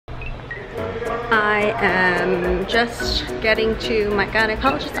I am just getting to my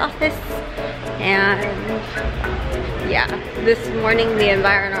gynecologist's office, and yeah, this morning me and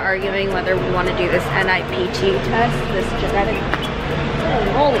Byron are arguing whether we want to do this NIPT test, this genetic,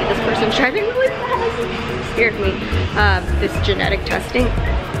 holy, this person's driving really fast, scared me, this genetic testing.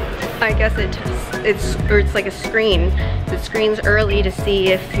 I guess it's like a screen. It screens early to see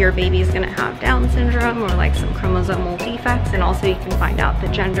if your baby's gonna have Down syndrome or like some chromosomal defects, and also you can find out the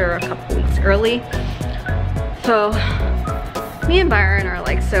gender a couple weeks early. So me and Byron are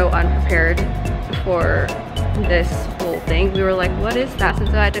like so unprepared for this whole thing. We were like, what is that? And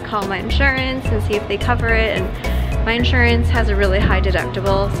so I had to call my insurance and see if they cover it, and my insurance has a really high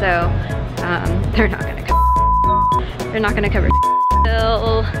deductible, so they're not gonna cover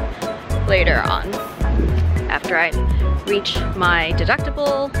till later on, after I reach my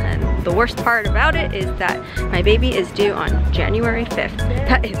deductible. And the worst part about it is that my baby is due on January 5th.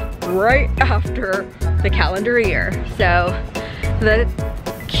 That is right after the calendar year. So the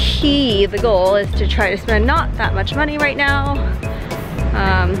goal is to try to spend not that much money right now,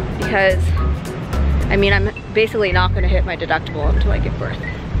 because I mean, I'm basically not gonna hit my deductible until I give birth.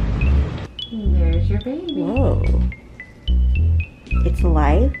 There's your baby. Whoa. It's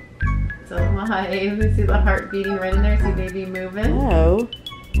alive? It's alive. You see the heart beating right in there? See baby moving? Oh.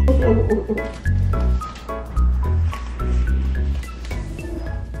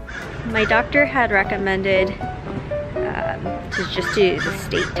 My doctor had recommended to just do the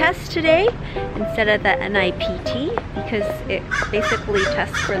state test today instead of the NIPT, because it basically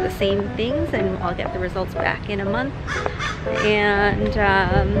tests for the same things, and I'll get the results back in a month. And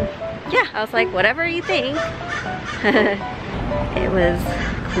yeah, I was like, whatever you think. It was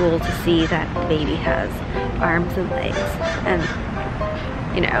cool to see that the baby has arms and legs and,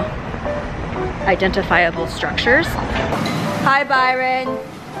 you know, identifiable structures. Hi, Byron.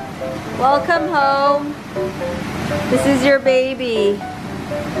 Welcome home. This is your baby.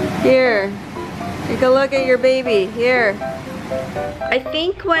 Here, take a look at your baby. Here. I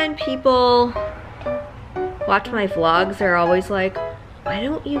think when people watch my vlogs, they're always like, why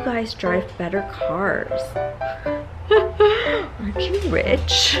don't you guys drive better cars? Aren't you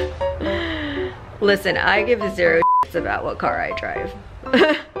rich? Listen, I give zero shits about what car I drive.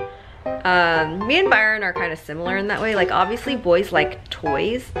 Me and Byron are kind of similar in that way. Like, obviously boys like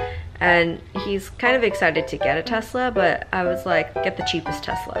toys, and he's kind of excited to get a Tesla, but I was like, get the cheapest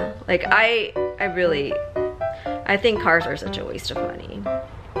Tesla. Like, I think cars are such a waste of money.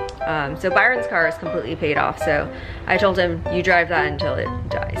 So Byron's car is completely paid off, so I told him, you drive that until it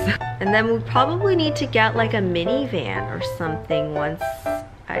dies. And then we probably need to get like a minivan or something once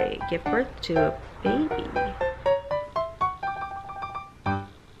I give birth to a baby.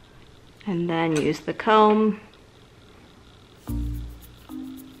 And then use the comb.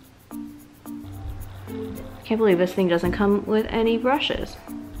 Can't believe this thing doesn't come with any brushes.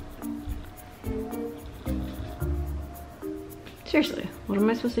 Seriously, what am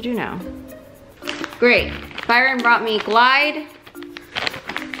I supposed to do now? Great, Byron brought me Glide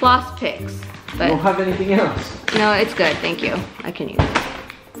floss picks. But you don't have anything else? No, it's good, thank you. I can use it.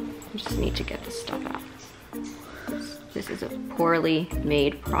 I just need to get this stuff out. This is a poorly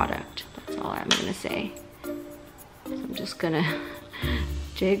made product. That's all I'm gonna say. So I'm just gonna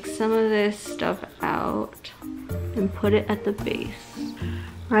dig some of this stuff out and put it at the base.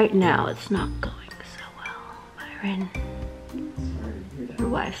 Right now, it's not going so well, Byron. Your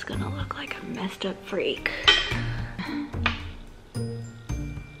wife's gonna look like a messed up freak.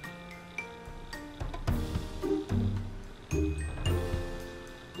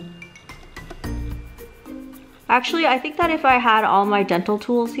 Actually, I think that if I had all my dental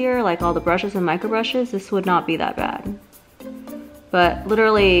tools here, like all the brushes and micro brushes, this would not be that bad. But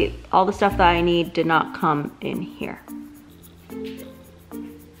literally, all the stuff that I need did not come in here.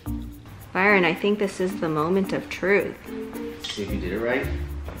 Byron, I think this is the moment of truth. See if you did it right?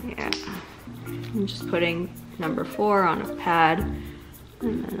 Yeah. I'm just putting number 4 on a pad,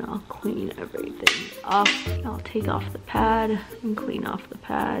 and then I'll clean everything off. I'll take off the pad and clean off the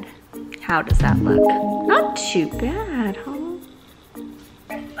pad. How does that look? Not too bad, huh?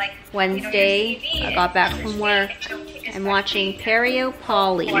 Wednesday, I got back from work. I'm watching Perio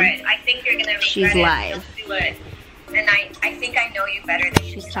Polly. She's live. And I think I know you better than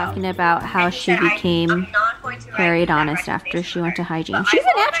She's talking about how she became periodontist after she went to hygiene. She's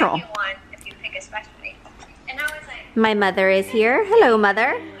a natural. My mother is here. Hello,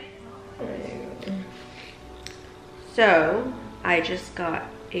 mother. So, I just got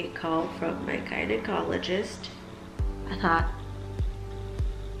a call from my gynecologist. I thought,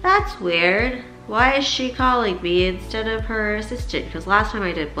 that's weird. Why is she calling me instead of her assistant? Because last time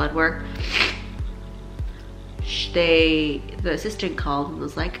I did blood work, the assistant called and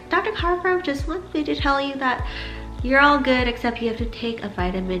was like, Dr. Hargrove just wants me to tell you that you're all good except you have to take a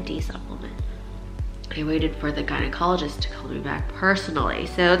vitamin D supplement. I waited for the gynecologist to call me back personally.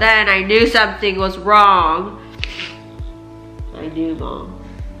 So then I knew something was wrong. I knew, Mom.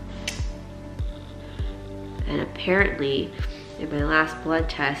 And apparently, in my last blood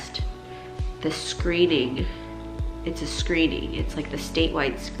test, the screening, it's a screening. It's like the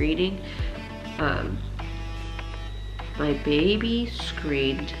statewide screening. My baby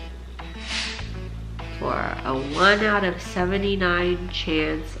screened for a 1 out of 79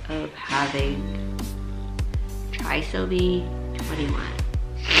 chance of having Trisomy 21.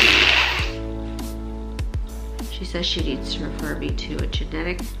 She says she needs to refer me to a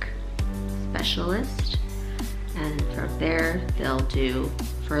genetic specialist, and from there they'll do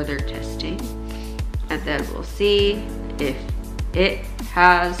further testing, and then we'll see if it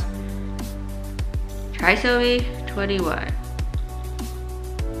has Trisomy 21.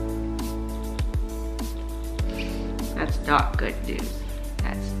 That's not good news.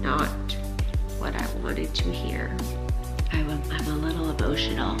 That's not what I wanted to hear. I'm a little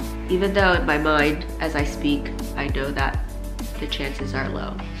emotional. Even though in my mind, as I speak, I know that the chances are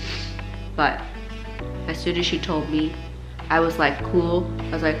low. But as soon as she told me, I was like, cool. I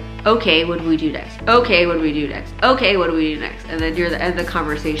was like, okay, what do we do next? Okay, what do we do next? Okay, what do we do next? And then near the end of the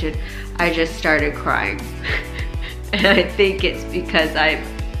conversation, I just started crying. And I think it's because I'm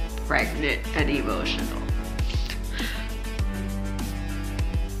pregnant and emotional.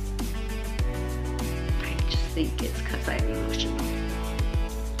 I just think it's because I'm emotional.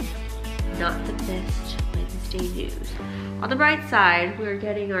 Not the best Wednesday news. On the bright side, we're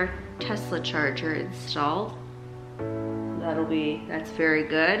getting our Tesla charger installed. That's very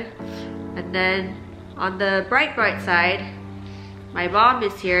good. And then on the bright side, my mom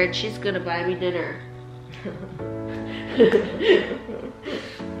is here and she's gonna buy me dinner.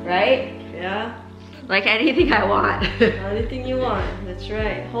 Right? Yeah. Like anything I want. Anything you want. That's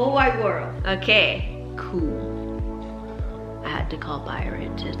right. Whole wide world. Okay, cool. I had to call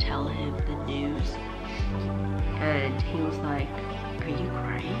Byron to tell him the news. And he was like, are you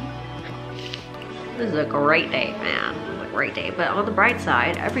crying? This is a great day, man. This is a great day. But on the bright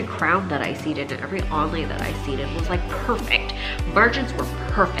side, every crown that I seated and every onlay that I seated was like perfect. Margins were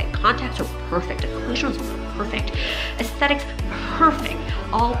perfect. Contacts were perfect. Occlusions were perfect. Aesthetics, perfect.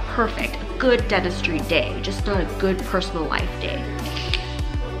 All perfect. A good dentistry day. Just not a good personal life day.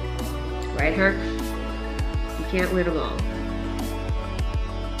 Right, her? You can't win them all.